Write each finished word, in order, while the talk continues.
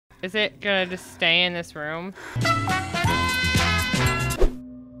Is it gonna just stay in this room?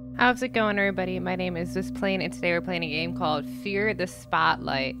 How's it going, everybody? My name is Ms.Plain, and today we're playing a game called Fear the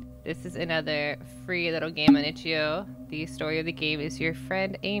Spotlight. This is another free little game on itch.io. The story of the game is your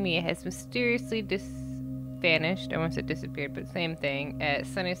friend Amy has mysteriously vanished. I almost said disappeared, but same thing. At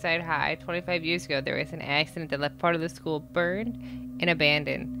Sunnyside High, 25 years ago, there was an accident that left part of the school burned and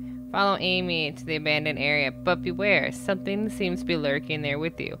abandoned. Follow Amy to the abandoned area, but beware, something seems to be lurking there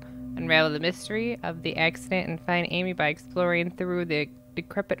with you. Unravel the mystery of the accident and find Amy by exploring through the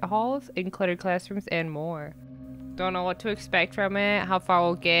decrepit halls, and cluttered classrooms, and more. Don't know what to expect from it, how far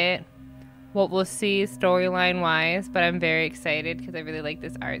we'll get, what we'll see storyline wise, but I'm very excited because I really like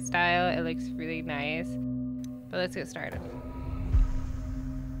this art style. It looks really nice. But let's get started.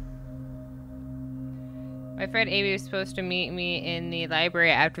 My friend Amy was supposed to meet me in the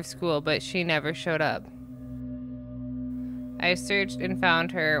library after school, but she never showed up. I searched and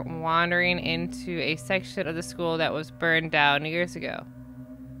found her wandering into a section of the school that was burned down years ago.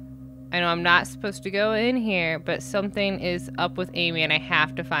 I know I'm not supposed to go in here, but something is up with Amy and I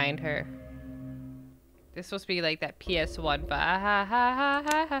have to find her. This is supposed to be like that PS1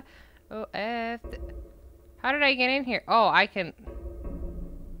 vibe. Oh, how did I get in here? Oh, I can...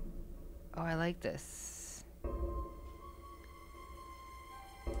 Oh, I like this.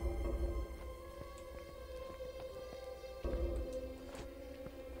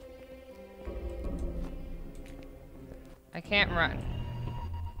 I can't run.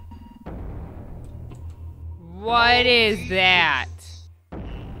 What is that?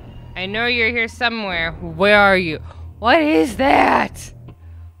 I know you're here somewhere. Where are you? What is that?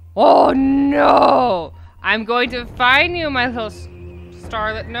 Oh no! I'm going to find you, my little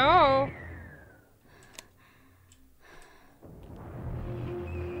starlet. No!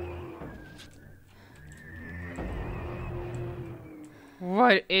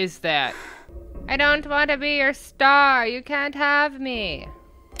 What is that? I don't want to be your star. You can't have me.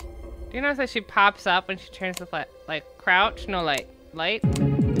 Do you notice that she pops up when she turns the like crouch? No, light.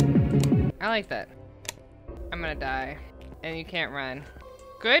 I like that. I'm gonna die. And you can't run.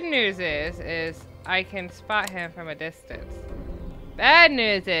 Good news is I can spot him from a distance. Bad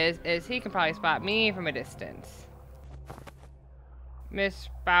news is he can probably spot me from a distance. Miss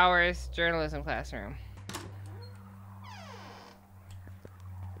Bauer's journalism classroom.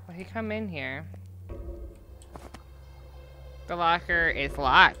 Will he come in here? The locker is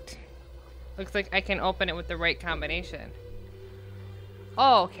locked. Looks like I can open it with the right combination.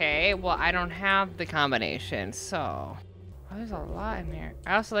 Oh, okay, well I don't have the combination, so... Oh, there's a lot in there.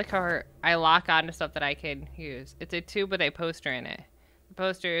 I also like how I lock onto stuff that I can use. It's a tube with a poster in it. The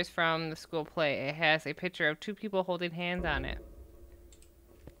poster is from the school play. It has a picture of two people holding hands on it.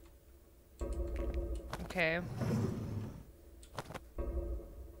 Okay.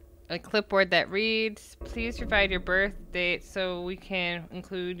 A clipboard that reads, please provide your birth date so we can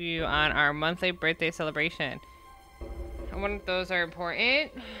include you on our monthly birthday celebration. I wonder if those are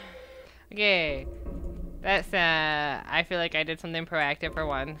important. Okay. That's, I feel like I did something proactive for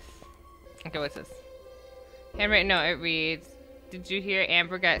once. Okay, what's this? Handwritten note, it reads, did you hear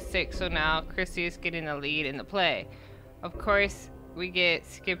Amber got sick, so now Chrissy is getting the lead in the play. Of course, we get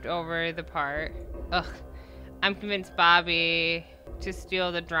skipped over the part. Ugh. I'm convinced Bobby to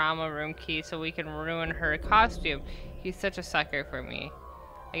steal the drama room key so we can ruin her costume. He's such a sucker for me.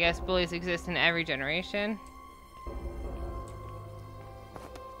 I guess bullies exist in every generation.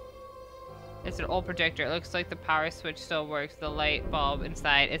 It's an old projector. It looks like the power switch still works. The light bulb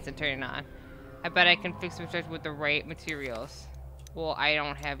inside isn't turning on. I bet I can fix the projector with the right materials. Well, I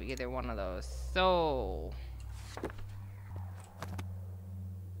don't have either one of those. So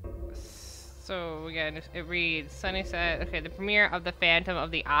we got, it reads, Sunnyside, okay, the premiere of the Phantom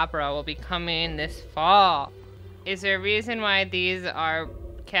of the Opera will be coming this fall. Is there a reason why these are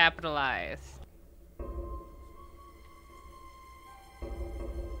capitalized?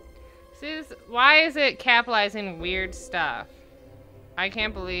 Why is it capitalizing weird stuff? I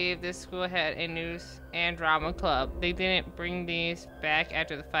can't believe this school had a news and drama club. They didn't bring these back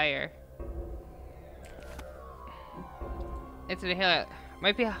after the fire. It's a hill.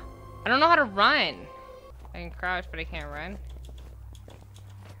 Might be. I don't know how to run. I can crouch, but I can't run.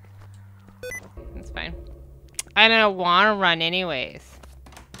 That's fine. I don't want to run anyways.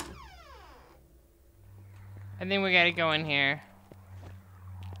 I think we gotta go in here.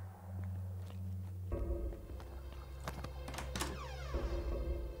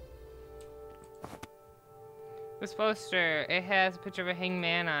 This poster, it has a picture of a hanged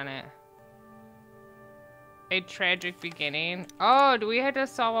man on it. A tragic beginning. Oh, do we have to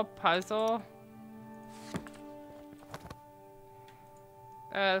solve a puzzle?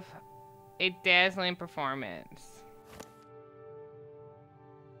 of a dazzling performance.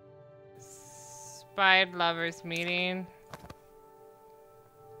 Spied lovers meeting.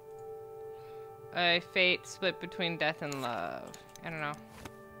 A fate split between death and love. I don't know.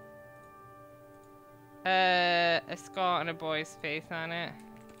 A skull and a boy's face on it.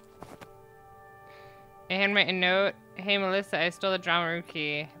 A handwritten note. Hey Melissa, I stole the drama room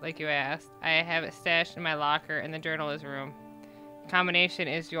key, like you asked. I have it stashed in my locker in the journalist room. Combination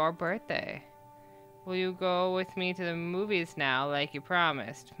is your birthday. Will you go with me to the movies now, like you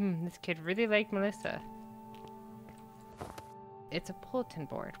promised? This kid really liked Melissa. It's a bulletin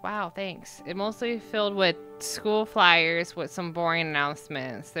board. Wow, thanks. It mostly filled with school flyers with some boring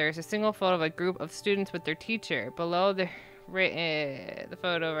announcements. There's a single photo of a group of students with their teacher. Below the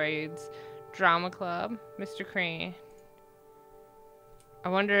photo reads, Drama Club, Mr. Crane. I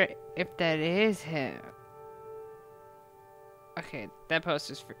wonder if that is him. Okay, that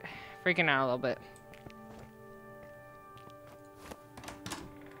poster's freaking out a little bit.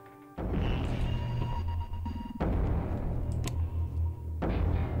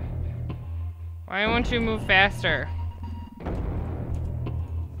 Why won't you move faster?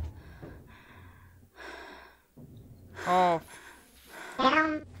 Oh.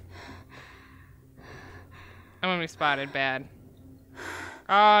 I'm gonna be spotted bad.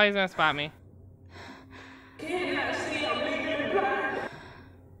 Oh, he's gonna spot me.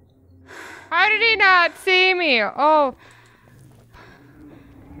 How did he not see me? Oh.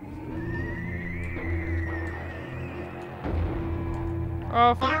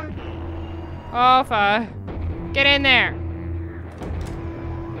 Oh. Oh, fuck. Get in there.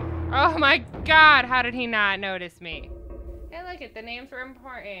 Oh my god, how did he not notice me? Hey, look at the names were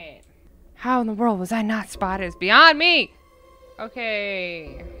important. How in the world was I not spotted? It's beyond me.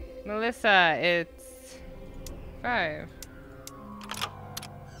 Okay. Melissa, it's 5.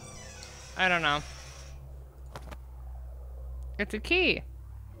 I don't know. It's a key.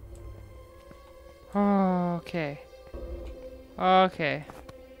 Oh, okay. Okay.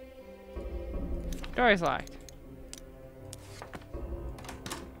 Door is locked.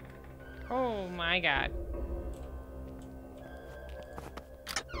 Oh my god.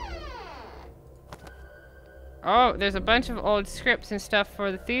 Oh, there's a bunch of old scripts and stuff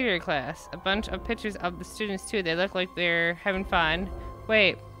for the theater class. A bunch of pictures of the students too. They look like they're having fun.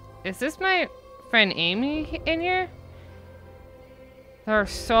 Wait, is this my friend Amy in here? There are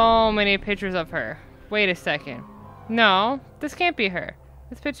so many pictures of her. Wait a second. No, this can't be her.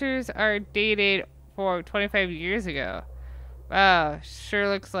 These pictures are dated for 25 years ago. Wow, sure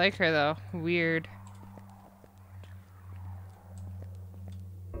looks like her though. Weird.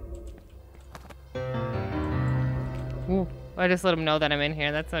 Ooh, I just let him know that I'm in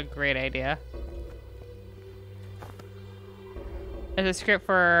here. That's a great idea. There's a script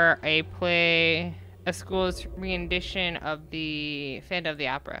for a play, a school's rendition of the Phantom of the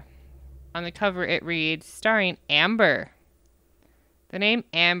Opera. On the cover it reads, starring Amber. The name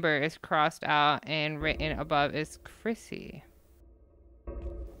Amber is crossed out and written above is Chrissy.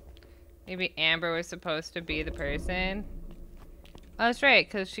 Maybe Amber was supposed to be the person. Oh, that's right,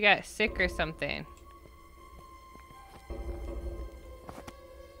 because she got sick or something.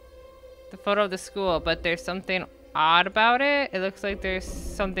 The photo of the school, but there's something odd about it. It looks like there's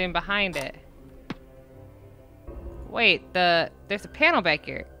something behind it. Wait, there's a panel back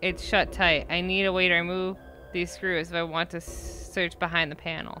here. It's shut tight. I need a way to remove these screws if I want to search behind the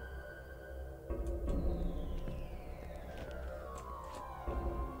panel.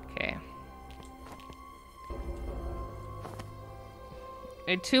 Okay.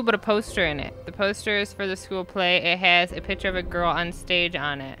 A tube with a poster in it. The poster is for the school play. It has a picture of a girl on stage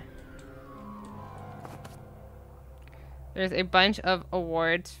on it. There's a bunch of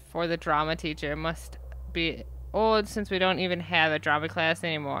awards for the drama teacher. It must be old since we don't even have a drama class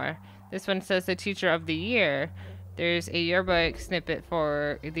anymore. This one says the teacher of the year. There's a yearbook snippet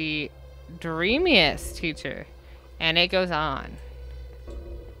for the dreamiest teacher. And it goes on.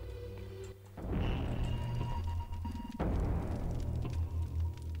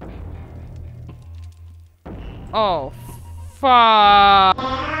 Oh, fuck.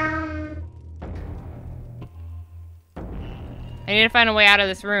 I need to find a way out of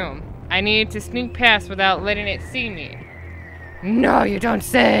this room. I need to sneak past without letting it see me. No, you don't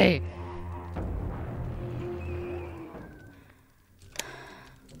say!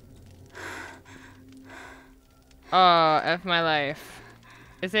 Oh, F my life.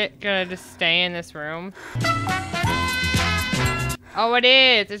 Is it gonna just stay in this room? Oh, it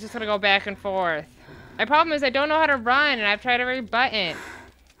is! It's just gonna go back and forth. My problem is I don't know how to run, and I've tried every button.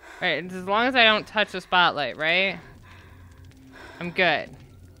 Alright, as long as I don't touch the spotlight, right? I'm good.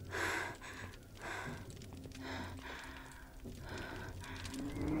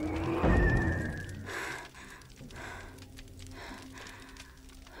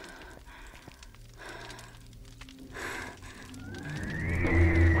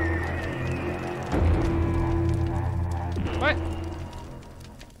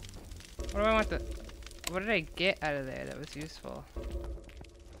 What did I get out of there that was useful?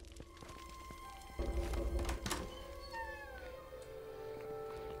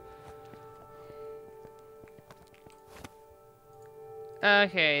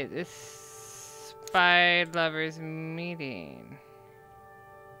 Okay, this spy lovers meeting.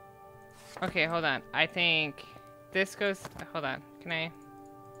 Okay, hold on. I think this goes. Hold on. Can I?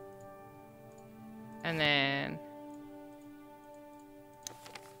 And then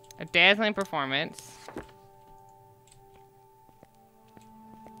a dazzling performance.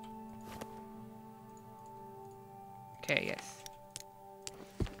 Okay, yes.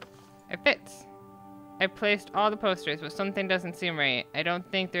 It fits. I placed all the posters, but something doesn't seem right. I don't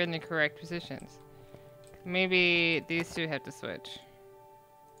think they're in the correct positions. Maybe these two have to switch.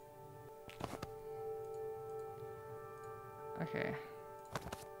 Okay.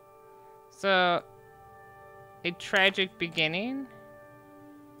 So, a tragic beginning?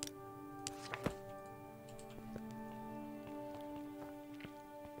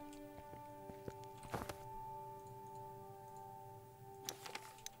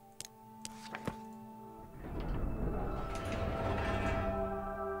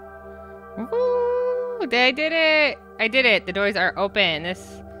 Woo! I did it! I did it! The doors are open.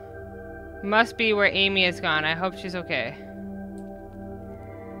 This must be where Amy is gone. I hope she's okay.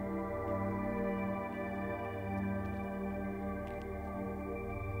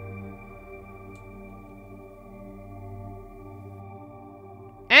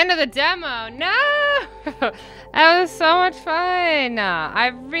 End of the demo! No! That was so much fun! I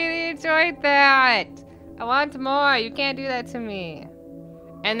really enjoyed that! I want more! You can't do that to me.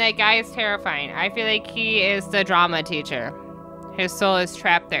 And that guy is terrifying. I feel like he is the drama teacher. His soul is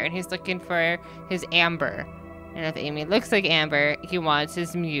trapped there, and he's looking for his Amber. And if Amy looks like Amber, he wants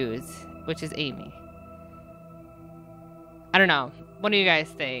his Muse, which is Amy. I don't know. What do you guys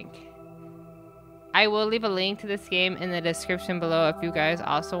think? I will leave a link to this game in the description below if you guys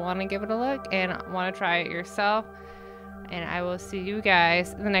also want to give it a look and want to try it yourself. And I will see you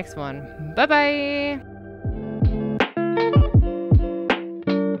guys in the next one. Bye-bye!